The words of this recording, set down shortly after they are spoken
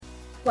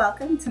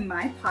Welcome to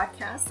my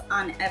podcast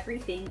on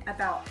everything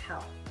about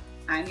health.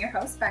 I'm your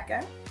host,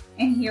 Becca,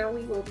 and here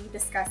we will be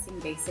discussing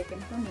basic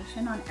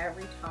information on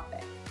every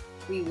topic.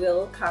 We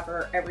will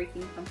cover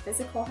everything from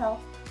physical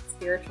health,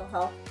 spiritual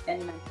health, and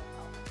mental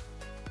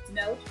health.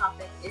 No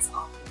topic is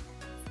off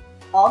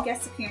limits. All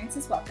guest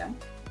appearances welcome.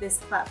 This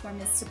platform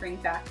is to bring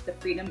back the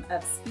freedom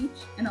of speech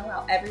and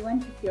allow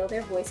everyone to feel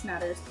their voice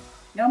matters,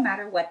 no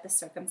matter what the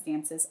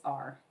circumstances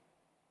are.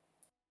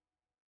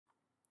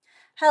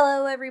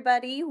 Hello,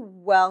 everybody.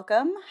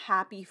 Welcome.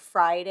 Happy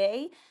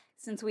Friday.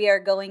 Since we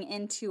are going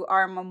into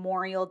our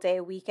Memorial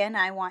Day weekend,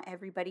 I want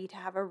everybody to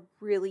have a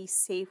really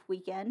safe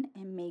weekend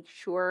and make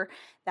sure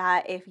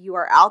that if you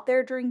are out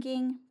there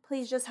drinking,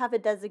 please just have a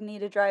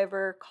designated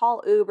driver,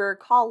 call Uber,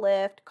 call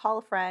Lyft, call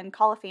a friend,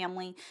 call a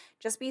family.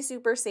 Just be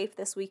super safe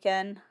this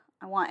weekend.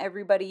 I want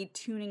everybody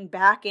tuning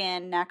back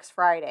in next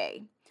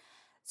Friday.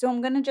 So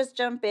I'm going to just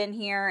jump in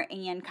here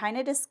and kind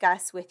of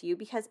discuss with you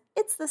because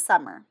it's the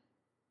summer.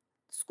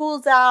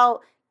 School's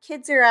out,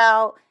 kids are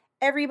out,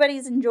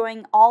 everybody's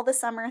enjoying all the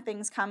summer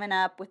things coming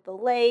up with the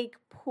lake,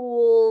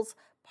 pools,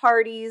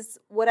 parties,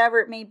 whatever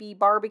it may be,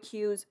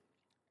 barbecues.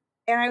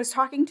 And I was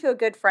talking to a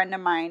good friend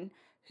of mine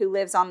who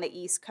lives on the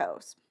East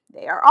Coast.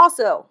 They are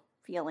also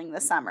feeling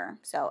the summer.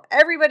 So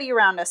everybody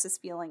around us is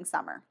feeling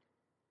summer.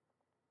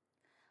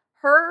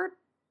 Her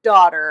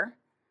daughter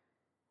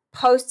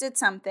posted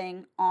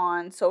something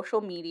on social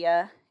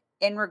media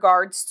in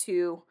regards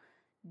to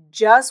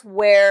just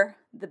wear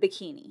the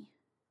bikini.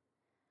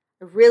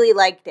 I really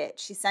liked it.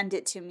 She sent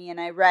it to me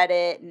and I read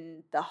it,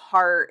 and the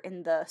heart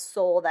and the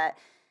soul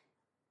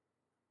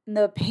and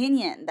the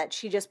opinion that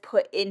she just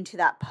put into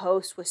that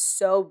post was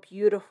so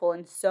beautiful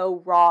and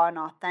so raw and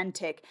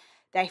authentic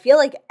that I feel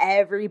like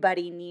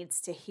everybody needs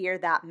to hear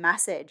that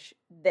message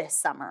this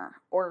summer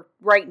or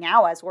right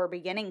now as we're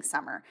beginning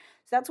summer.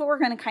 So that's what we're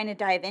going to kind of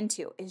dive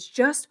into is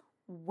just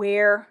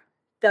wear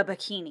the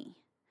bikini.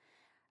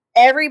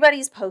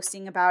 Everybody's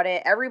posting about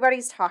it.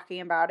 Everybody's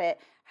talking about it.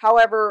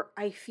 However,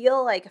 I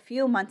feel like a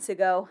few months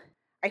ago,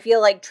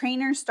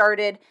 trainers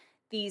started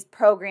these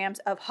programs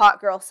of Hot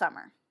Girl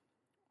Summer.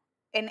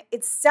 And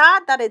it's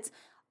sad that it's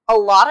a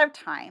lot of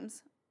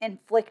times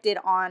inflicted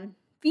on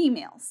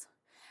females.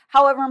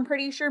 However, I'm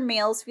pretty sure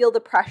males feel the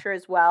pressure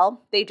as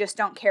well. They just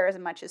don't care as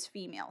much as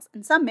females.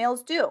 And some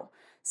males do.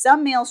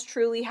 Some males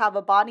truly have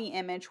a body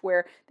image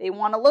where they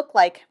want to look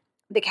like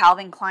the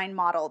Calvin Klein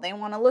model. They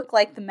want to look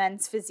like the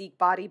men's physique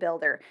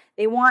bodybuilder.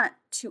 They want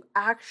to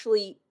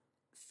actually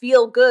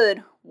feel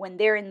good when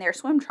they're in their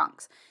swim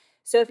trunks.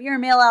 So if you're a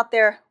male out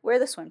there, wear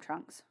the swim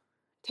trunks.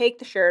 Take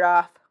the shirt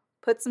off,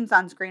 put some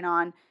sunscreen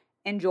on,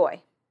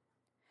 enjoy.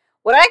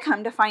 What I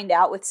come to find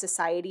out with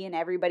society and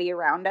everybody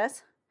around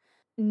us,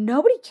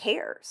 nobody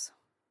cares.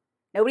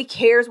 Nobody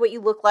cares what you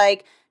look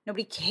like.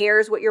 Nobody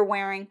cares what you're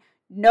wearing.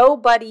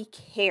 Nobody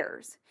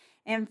cares.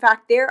 In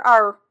fact, there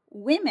are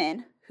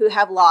women who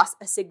have lost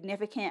a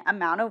significant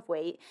amount of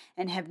weight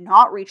and have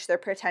not reached their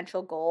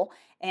potential goal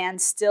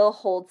and still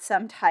hold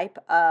some type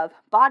of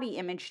body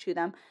image to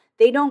them.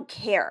 They don't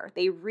care.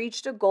 They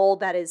reached a goal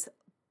that is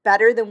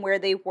better than where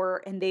they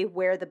were and they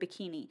wear the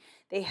bikini.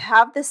 They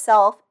have the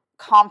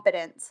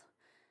self-confidence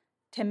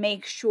to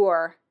make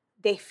sure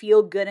they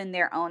feel good in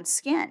their own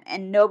skin.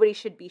 And nobody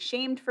should be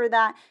shamed for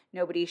that.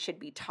 Nobody should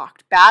be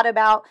talked bad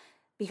about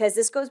because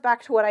this goes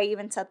back to what I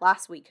even said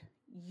last week.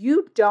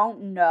 You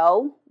don't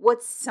know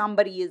what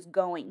somebody is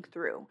going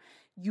through.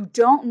 You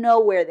don't know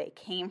where they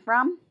came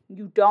from.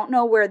 You don't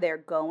know where they're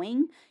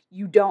going.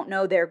 You don't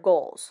know their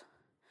goals.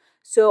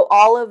 So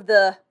all of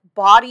the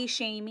body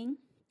shaming,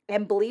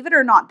 and believe it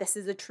or not, this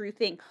is a true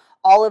thing,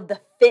 all of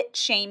the fit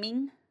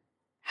shaming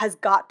has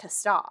got to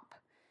stop.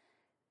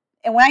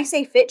 And when I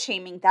say fit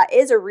shaming, that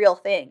is a real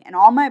thing. And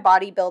all my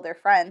bodybuilder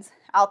friends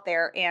out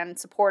there and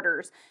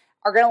supporters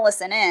are going to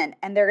listen in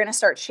and they're going to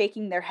start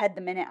shaking their head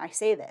the minute I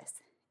say this.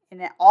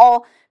 And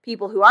all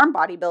people who aren't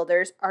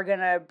bodybuilders are going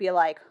to be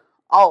like,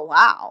 oh,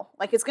 wow.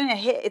 Like it's going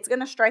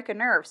to strike a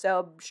nerve.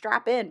 So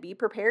strap in, be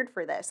prepared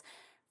for this.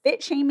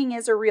 Fit shaming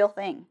is a real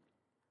thing.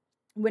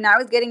 When I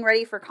was getting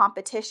ready for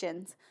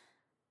competitions,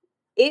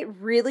 it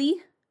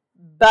really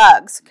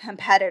bugs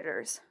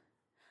competitors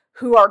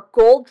who are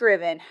goal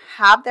driven,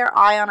 have their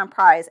eye on a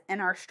prize,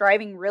 and are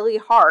striving really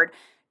hard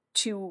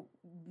to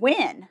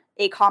win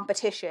a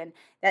competition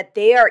that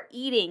they are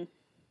eating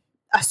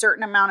a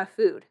certain amount of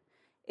food.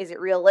 Is it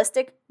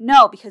realistic?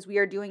 No, because we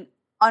are doing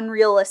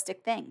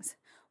unrealistic things.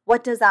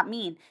 What does that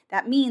mean?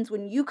 That means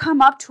when you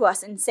come up to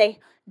us and say,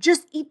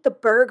 just eat the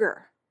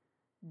burger,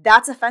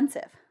 that's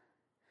offensive.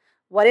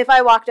 What if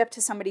I walked up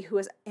to somebody who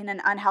is in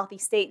an unhealthy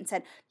state and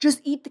said,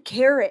 just eat the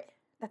carrot?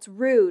 That's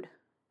rude.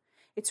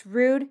 It's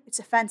rude, it's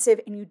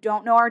offensive, and you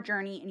don't know our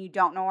journey and you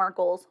don't know our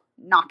goals.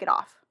 Knock it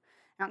off.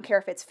 I don't care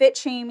if it's fit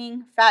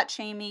shaming, fat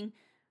shaming,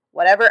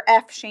 whatever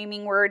F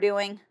shaming we're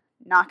doing,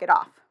 knock it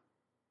off.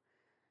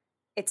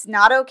 It's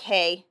not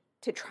okay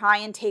to try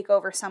and take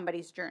over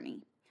somebody's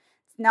journey.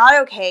 It's not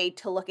okay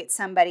to look at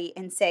somebody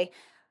and say,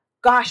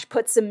 gosh,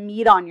 put some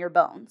meat on your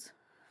bones.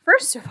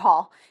 First of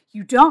all,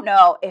 you don't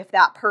know if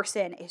that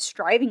person is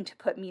striving to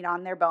put meat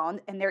on their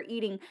bones and they're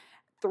eating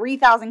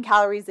 3,000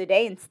 calories a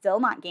day and still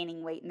not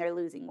gaining weight and they're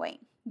losing weight.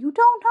 You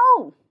don't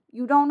know.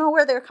 You don't know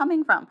where they're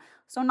coming from.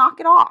 So knock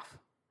it off.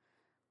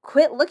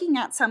 Quit looking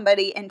at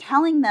somebody and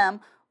telling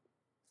them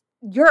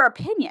your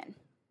opinion.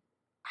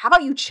 How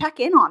about you check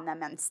in on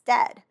them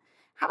instead?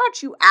 How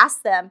about you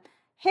ask them,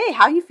 hey,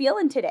 how you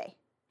feeling today?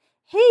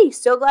 Hey,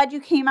 so glad you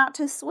came out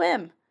to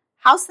swim.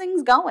 How's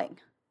things going?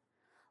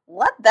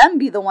 Let them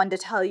be the one to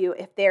tell you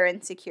if they're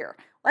insecure.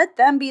 Let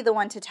them be the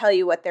one to tell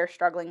you what they're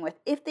struggling with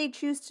if they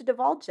choose to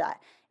divulge that.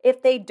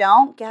 If they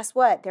don't, guess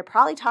what? They're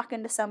probably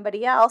talking to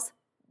somebody else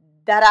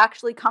that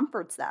actually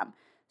comforts them.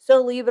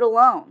 So leave it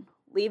alone.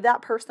 Leave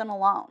that person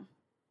alone.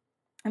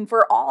 And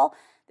for all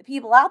the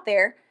people out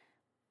there,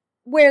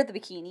 wear the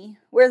bikini,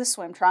 wear the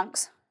swim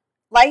trunks.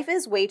 Life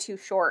is way too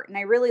short. And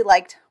I really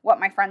liked what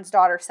my friend's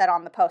daughter said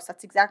on the post.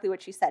 That's exactly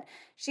what she said.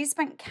 She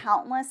spent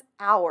countless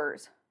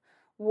hours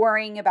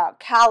worrying about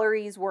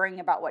calories, worrying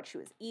about what she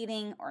was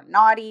eating or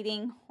not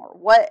eating, or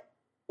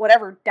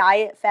whatever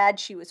diet fad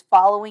she was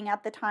following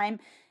at the time,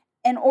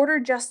 in order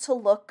just to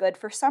look good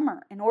for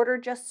summer, in order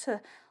just to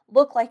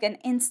look like an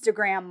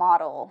Instagram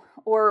model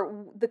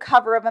or the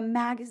cover of a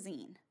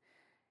magazine.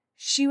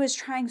 She was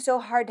trying so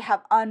hard to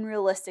have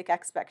unrealistic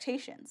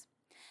expectations.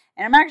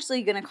 And I'm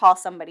actually going to call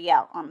somebody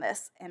out on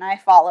this, and I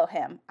follow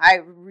him. I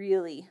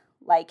really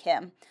like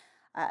him.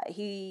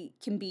 He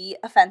can be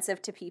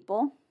offensive to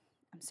people.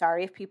 I'm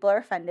sorry if people are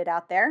offended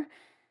out there.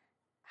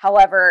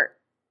 However,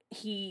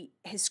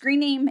 his screen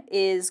name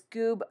is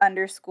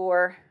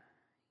goob_u2,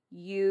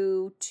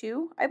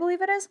 I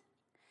believe it is.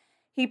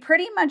 He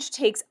pretty much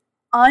takes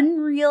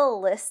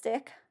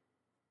unrealistic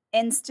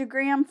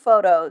Instagram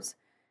photos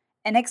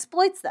and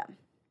exploits them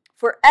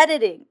for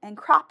editing and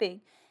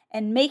cropping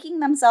and making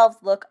themselves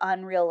look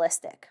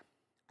unrealistic.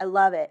 I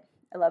love it.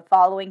 I love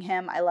following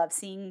him. I love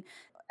seeing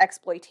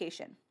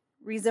exploitation.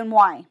 Reason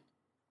why?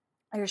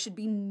 There should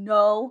be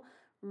no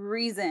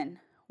reason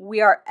we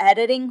are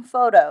editing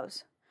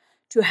photos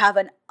to have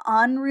an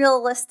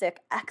unrealistic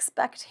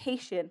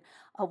expectation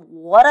of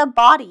what a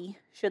body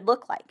should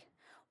look like.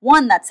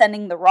 One, that's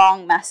sending the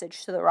wrong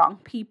message to the wrong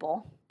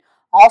people.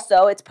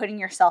 Also, it's putting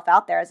yourself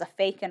out there as a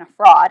fake and a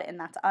fraud, and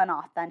that's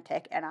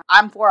unauthentic, and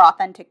I'm for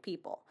authentic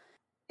people.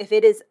 If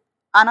it is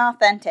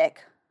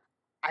unauthentic,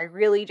 I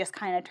really just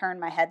kind of turn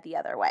my head the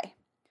other way.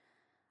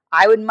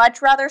 I would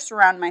much rather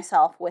surround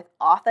myself with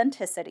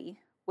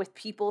authenticity, with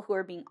people who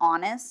are being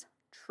honest,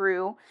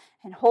 true,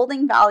 and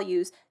holding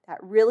values that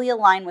really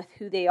align with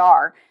who they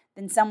are,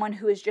 than someone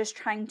who is just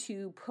trying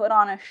to put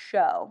on a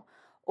show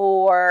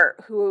or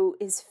who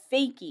is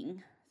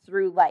faking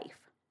through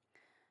life.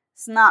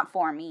 It's not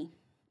for me.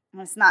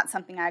 It's not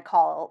something I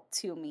call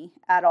to me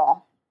at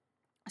all.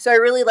 So I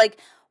really like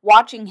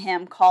watching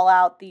him call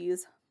out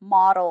these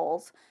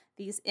models,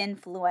 these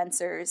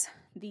influencers,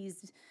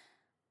 these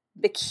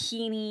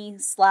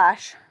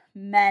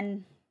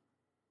bikini/men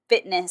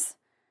fitness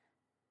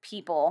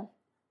people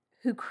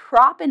who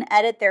crop and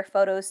edit their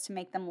photos to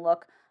make them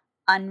look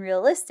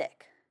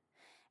unrealistic.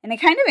 And I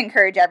kind of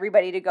encourage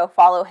everybody to go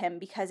follow him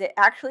because it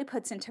actually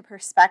puts into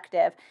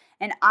perspective.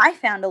 And I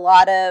found a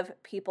lot of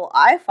people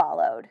I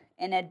followed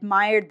and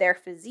admired their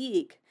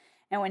physique.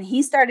 And when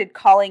he started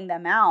calling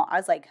them out, I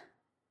was like,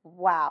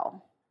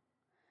 wow.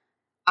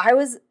 I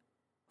was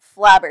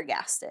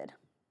flabbergasted.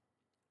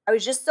 I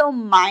was just so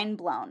mind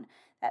blown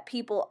that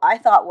people I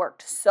thought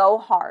worked so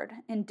hard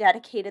and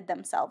dedicated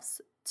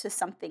themselves to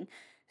something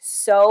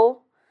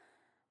so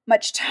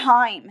much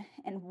time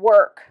and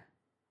work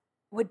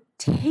would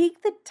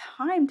take the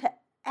time to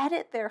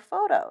edit their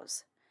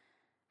photos.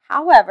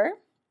 However,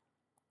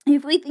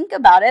 if we think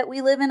about it,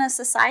 we live in a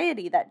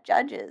society that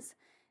judges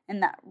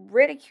and that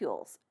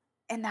ridicules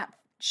and that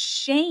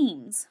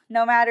shames,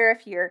 no matter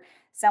if you're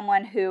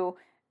someone who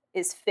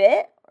is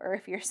fit or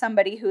if you're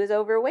somebody who is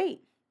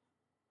overweight.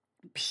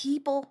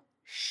 People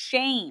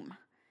shame.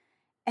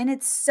 And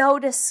it's so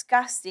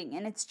disgusting.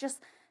 And it's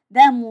just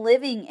them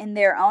living in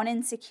their own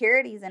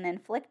insecurities and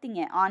inflicting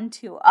it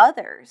onto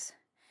others.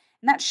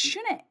 And that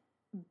shouldn't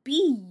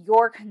be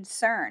your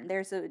concern.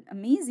 There's an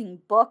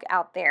amazing book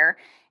out there,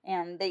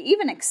 and they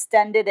even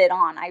extended it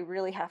on. I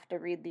really have to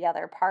read the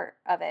other part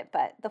of it,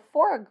 but the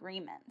 4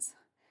 Agreements.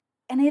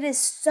 And it is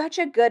such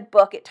a good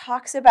book. It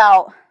talks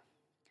about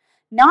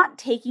not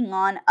taking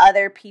on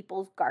other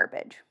people's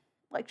garbage.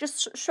 Like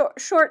just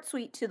short,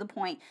 sweet, to the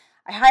point.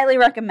 I highly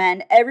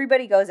recommend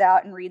everybody goes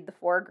out and read the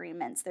 4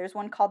 Agreements. There's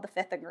one called the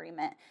 5th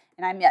Agreement,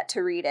 and I'm yet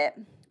to read it.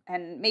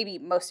 And maybe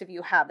most of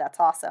you have. That's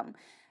awesome.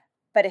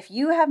 But if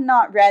you have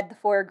not read the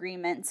 4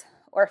 Agreements,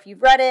 or if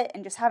you've read it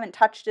and just haven't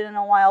touched it in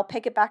a while,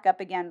 pick it back up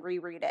again,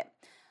 reread it.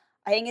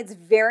 I think it's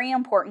very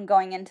important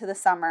going into the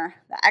summer.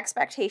 The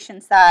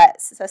expectations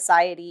that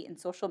society and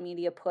social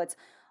media puts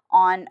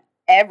on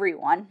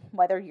everyone,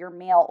 whether you're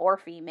male or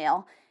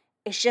female,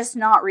 is just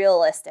not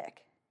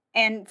realistic.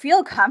 And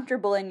feel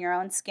comfortable in your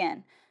own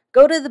skin.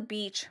 Go to the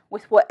beach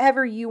with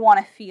whatever you want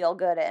to feel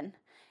good in.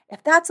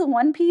 If that's a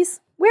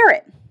 1-piece, wear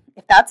it.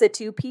 If that's a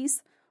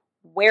 2-piece,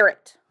 wear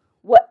it.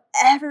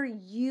 whatever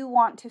you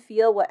want to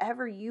feel,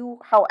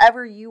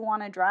 however you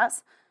want to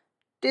dress,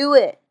 do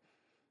it.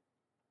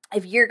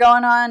 If you're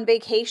going on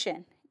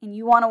vacation and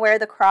you want to wear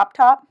the crop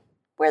top,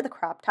 wear the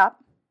crop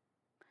top.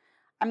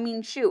 I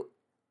mean, shoot,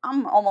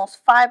 I'm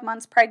almost 5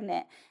 months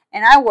pregnant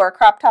and I wore a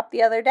crop top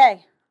the other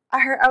day.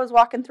 I was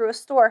walking through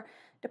a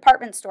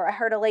department store. I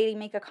heard a lady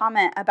make a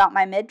comment about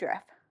my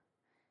midriff.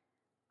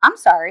 I'm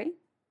sorry.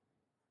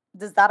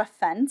 Does that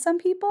offend some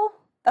people?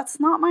 That's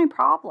not my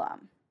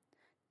problem.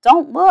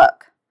 Don't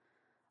look.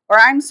 Or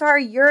I'm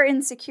sorry, your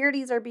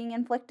insecurities are being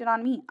inflicted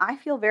on me. I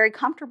feel very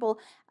comfortable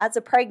as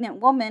a pregnant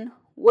woman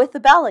with a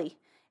belly.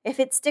 If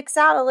it sticks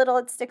out a little,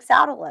 it sticks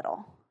out a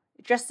little.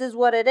 It just is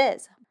what it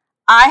is.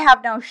 I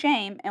have no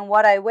shame in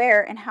what I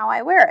wear and how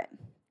I wear it.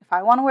 If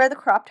I want to wear the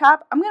crop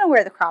top, I'm going to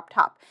wear the crop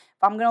top.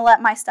 If I'm going to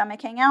let my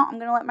stomach hang out, I'm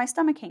going to let my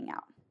stomach hang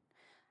out.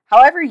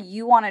 However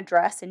you want to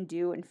dress and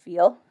do and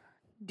feel,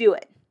 do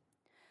it.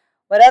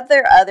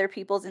 Whatever other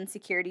people's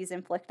insecurities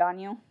inflict on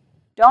you,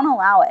 don't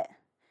allow it.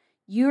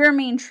 You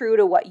remain true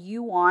to what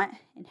you want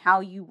and how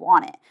you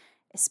want it,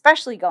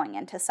 especially going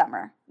into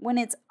summer when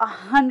it's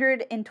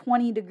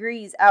 120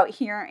 degrees out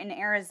here in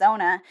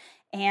Arizona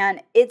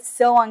and it's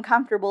so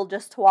uncomfortable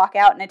just to walk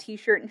out in a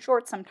t-shirt and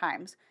shorts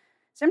sometimes.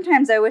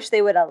 Sometimes I wish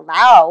they would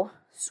allow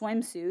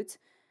swimsuits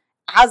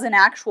as an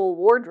actual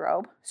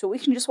wardrobe so we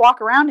can just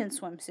walk around in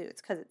swimsuits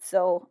because it's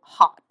so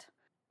hot.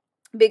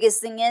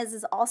 Biggest thing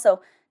is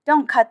also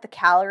don't cut the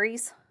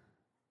calories.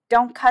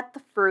 Don't cut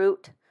the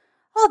fruit.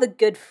 All the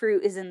good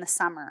fruit is in the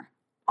summer.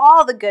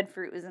 All the good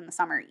fruit is in the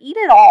summer. Eat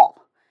it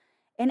all.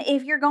 And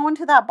if you're going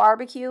to that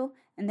barbecue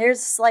and there's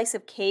a slice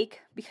of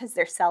cake because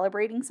they're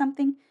celebrating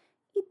something,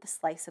 eat the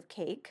slice of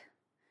cake.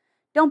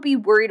 Don't be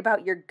worried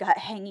about your gut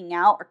hanging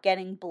out or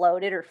getting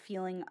bloated or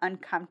feeling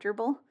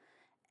uncomfortable.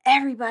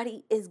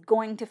 Everybody is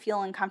going to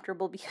feel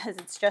uncomfortable because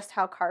it's just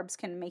how carbs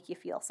can make you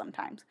feel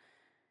sometimes.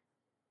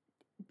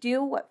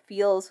 Do what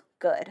feels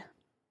good.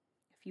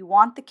 If you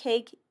want the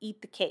cake,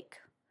 eat the cake.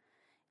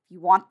 If you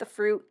want the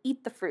fruit,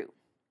 eat the fruit.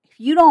 If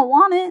you don't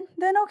want it,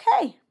 then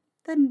okay.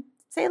 Then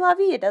say la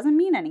vie. It doesn't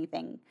mean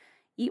anything.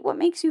 Eat what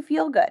makes you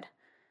feel good.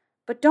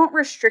 But don't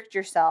restrict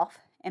yourself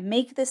and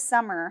make this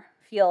summer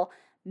feel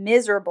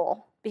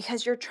miserable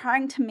because you're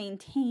trying to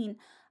maintain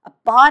a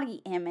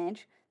body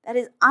image that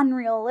is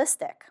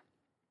unrealistic.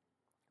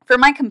 For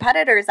my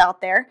competitors out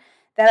there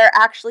that are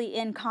actually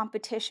in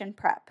competition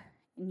prep,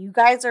 and you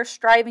guys are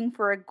striving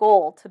for a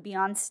goal to be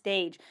on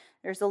stage,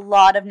 there's a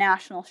lot of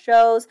national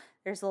shows,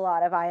 there's a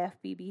lot of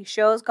IFBB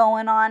shows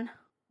going on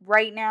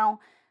right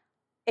now.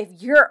 If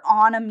you're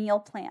on a meal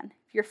plan,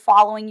 if you're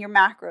following your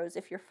macros,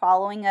 if you're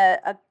following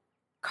a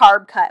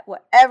carb cut,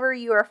 whatever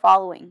you are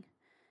following,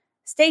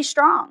 stay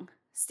strong.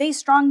 Stay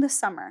strong this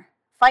summer.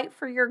 Fight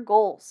for your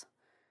goals.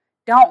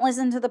 Don't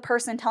listen to the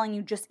person telling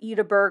you just eat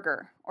a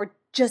burger or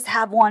just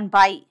have one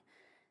bite.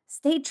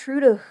 Stay true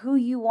to who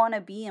you want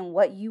to be and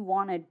what you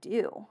want to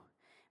do.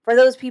 For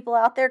those people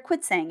out there,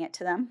 quit saying it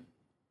to them.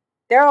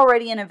 They're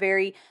already in a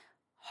very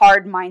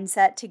hard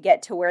mindset to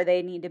get to where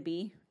they need to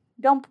be.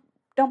 Don't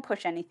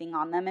push anything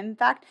on them. In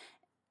fact,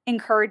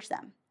 encourage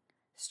them.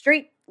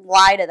 Straight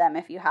lie to them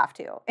if you have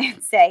to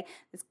and say,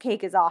 this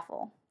cake is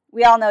awful.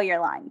 We all know you're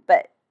lying,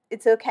 but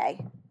it's okay.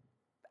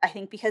 I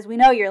think because we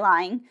know you're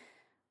lying,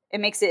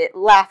 it makes it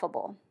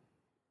laughable.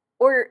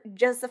 Or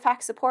just the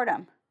fact, support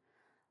them.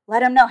 Let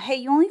them know, hey,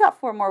 you only got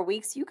 4 more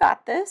weeks. You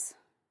got this.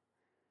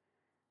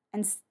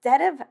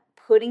 Instead of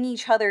putting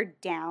each other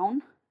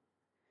down,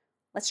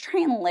 let's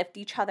try and lift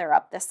each other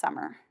up this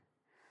summer.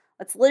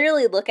 Let's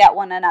literally look at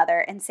one another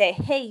and say,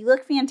 hey, you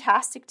look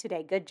fantastic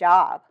today. Good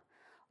job.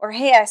 Or,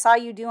 hey, I saw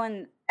you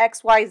doing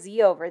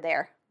XYZ over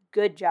there.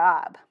 Good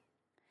job.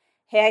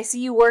 Hey, I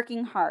see you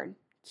working hard.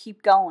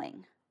 Keep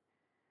going.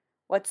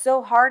 What's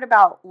so hard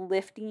about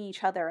lifting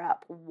each other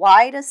up?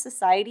 Why does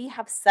society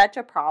have such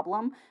a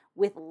problem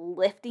with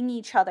lifting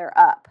each other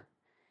up?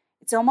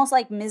 It's almost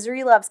like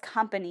misery loves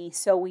company,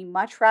 so we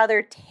much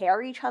rather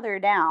tear each other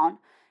down,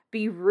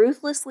 be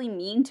ruthlessly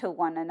mean to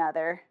one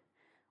another,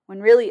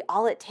 when really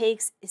all it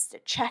takes is to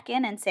check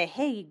in and say,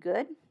 hey, you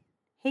good?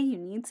 Hey, you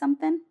need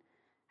something?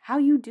 How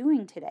you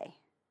doing today?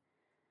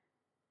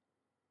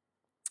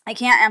 I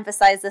can't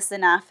emphasize this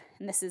enough,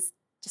 and this is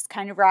just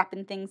kind of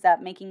wrapping things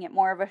up, making it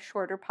more of a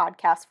shorter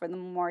podcast for the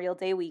Memorial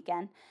Day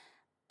weekend.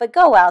 But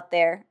go out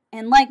there,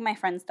 and like my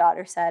friend's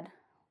daughter said,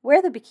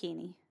 wear the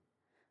bikini.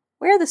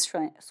 Wear the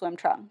swim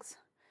trunks.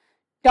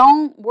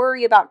 Don't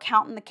worry about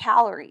counting the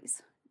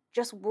calories.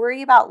 Just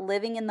worry about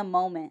living in the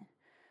moment.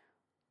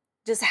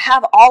 Just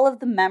have all of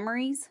the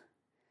memories.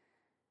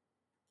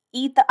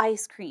 Eat the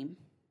ice cream.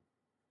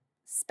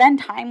 Spend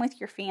time with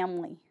your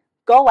family.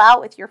 Go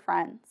out with your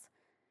friends.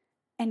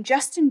 And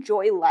just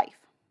enjoy life.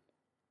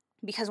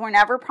 Because we're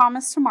never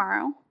promised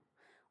tomorrow.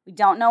 We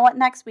don't know what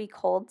next week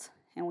holds.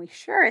 And we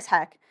sure as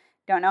heck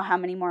don't know how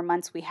many more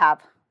months we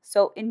have.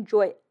 So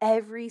enjoy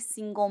every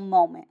single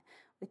moment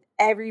with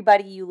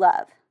everybody you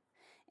love.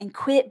 And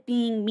quit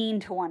being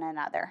mean to one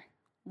another.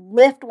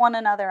 Lift one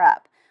another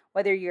up.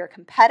 Whether you're a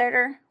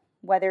competitor,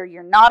 whether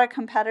you're not a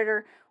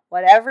competitor,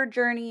 whatever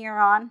journey you're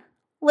on,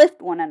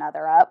 lift one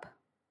another up.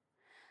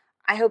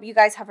 I hope you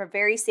guys have a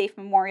very safe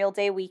Memorial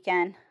Day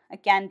weekend.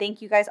 Again,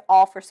 thank you guys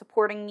all for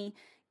supporting me,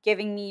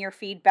 giving me your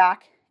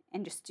feedback,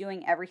 and just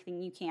doing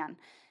everything you can.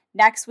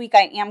 Next week,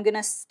 I am going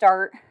to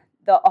start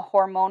a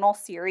hormonal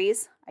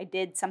series. I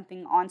did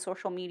something on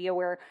social media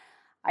where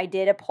I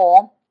did a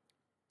poll.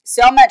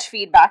 So much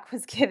feedback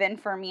was given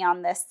for me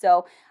on this.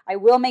 So I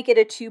will make it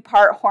a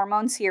 2-part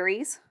hormone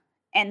series.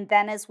 And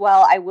then as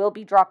well, I will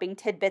be dropping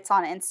tidbits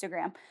on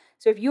Instagram.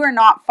 So if you are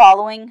not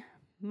following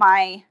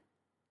my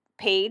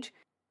page,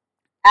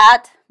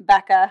 at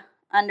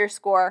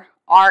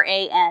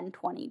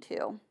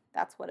Becca_RAN22.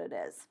 That's what it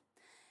is.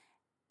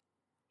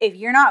 If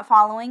you're not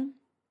following,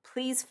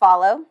 please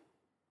follow.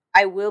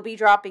 I will be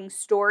dropping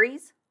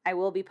stories. I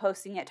will be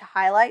posting it to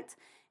highlights.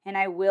 And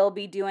I will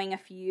be doing a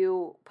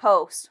few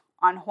posts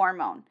on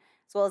hormone,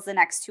 as well as the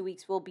next 2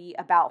 weeks will be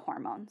about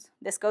hormones.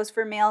 This goes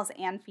for males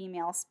and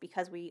females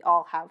because we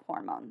all have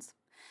hormones.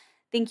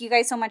 Thank you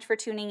guys so much for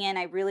tuning in.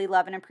 I really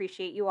love and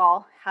appreciate you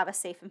all. Have a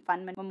safe and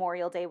fun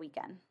Memorial Day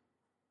weekend.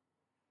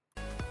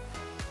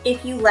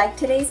 If you like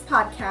today's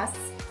podcast,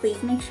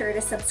 please make sure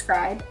to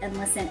subscribe and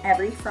listen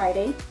every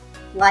Friday.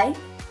 Like,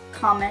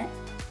 comment,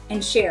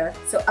 and share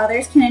so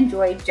others can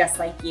enjoy just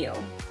like you.